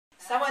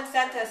Someone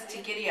sent us to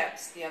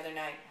Giddy-Ups the other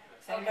night.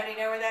 Does anybody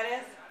know where that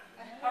is?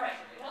 All right.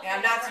 Yeah,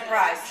 I'm not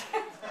surprised.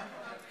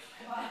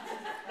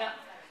 No,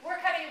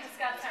 we're cutting into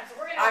Scott's time, so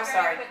we're going to I'm go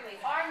sorry. very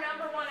quickly. Our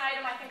number one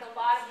item, I think a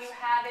lot of you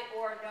have it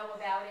or know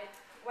about it,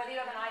 whether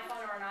you have an iPhone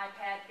or an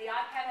iPad. The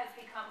iPad has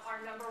become our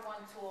number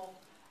one tool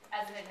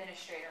as an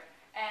administrator.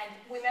 And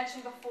we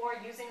mentioned before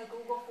using a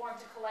Google form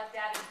to collect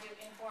data to do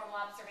informal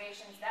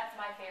observations. That's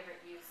my favorite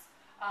use.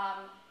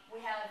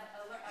 We have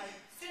a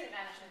student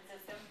management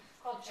system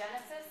called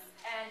Genesis,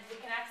 and we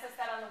can access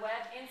that on the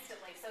web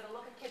instantly. So to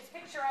look a kid's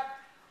picture up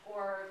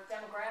or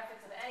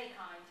demographics of any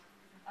kind,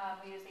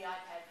 we use the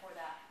iPad for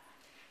that.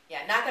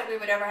 Yeah, not that we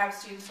would ever have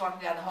students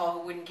walking down the hall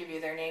who wouldn't give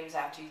you their names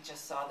after you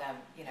just saw them,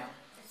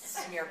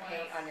 smear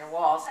paint on your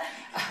walls.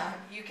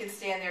 You can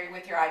stand there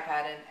with your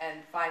iPad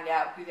and find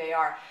out who they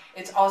are.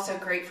 It's also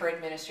great for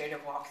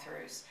administrative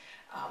walkthroughs.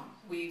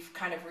 We've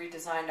kind of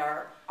redesigned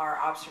our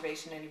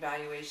observation and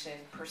evaluation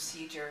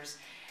procedures.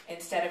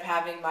 Instead of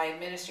having my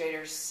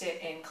administrators sit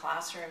in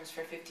classrooms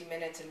for 50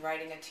 minutes and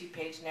writing a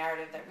 2-page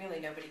narrative that really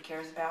nobody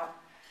cares about.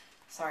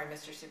 Sorry,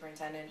 Mr.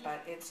 Superintendent,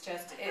 but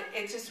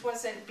it just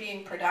wasn't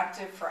being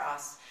productive for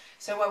us.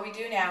 So what we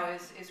do now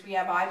is we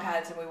have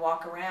iPads and we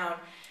walk around,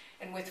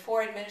 and with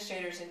 4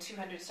 administrators and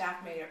 200 staff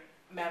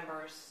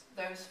members,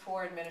 those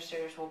 4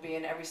 administrators will be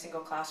in every single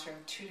classroom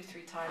 2 to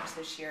 3 times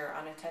this year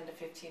on a 10 to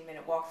 15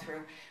 minute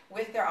walkthrough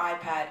with their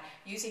iPad,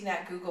 using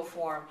that Google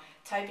form,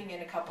 typing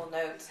in a couple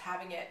notes,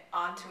 having it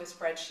onto a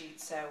spreadsheet,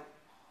 so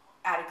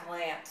at a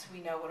glance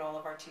we know what all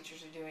of our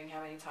teachers are doing,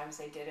 how many times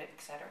they did it, et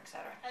cetera, et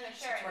cetera. And they're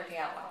sharing it's working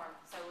out well.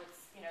 So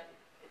it's,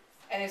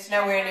 and it's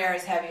nowhere near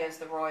as heavy as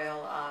the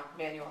Royal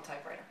manual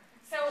typewriter.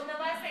 So the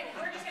last thing,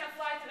 we're just going to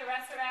fly through the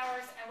rest of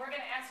ours, and we're going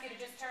to ask you to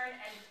just turn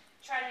and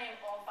try to name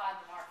all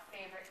 5 of our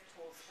favorite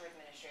tools for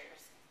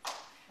administrators.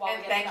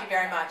 And thank you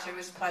very much. It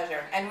was a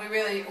pleasure. And we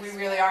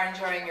really are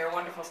enjoying your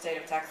wonderful state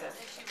of Texas.